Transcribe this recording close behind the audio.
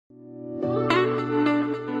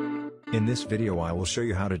In this video I will show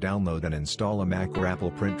you how to download and install a Mac or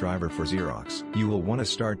Apple print driver for Xerox. You will want to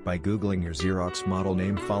start by googling your Xerox model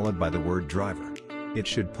name followed by the word driver. It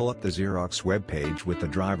should pull up the Xerox web page with the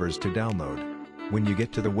drivers to download. When you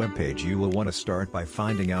get to the web page you will want to start by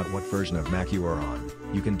finding out what version of Mac you are on.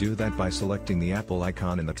 You can do that by selecting the Apple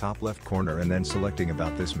icon in the top left corner and then selecting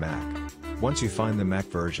About this Mac. Once you find the Mac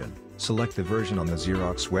version, select the version on the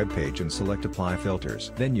Xerox web page and select Apply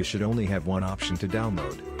Filters. Then you should only have one option to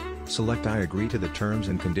download. Select I agree to the terms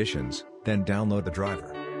and conditions, then download the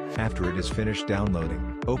driver. After it is finished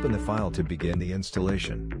downloading, open the file to begin the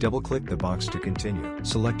installation. Double-click the box to continue.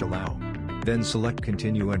 Select Allow. Then select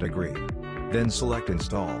Continue and Agree. Then select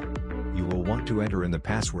Install. You will want to enter in the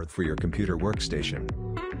password for your computer workstation.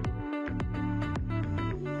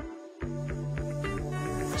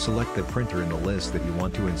 Select the printer in the list that you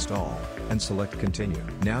want to install, and select Continue.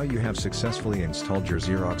 Now you have successfully installed your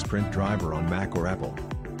Xerox print driver on Mac or Apple.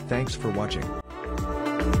 Thanks for watching.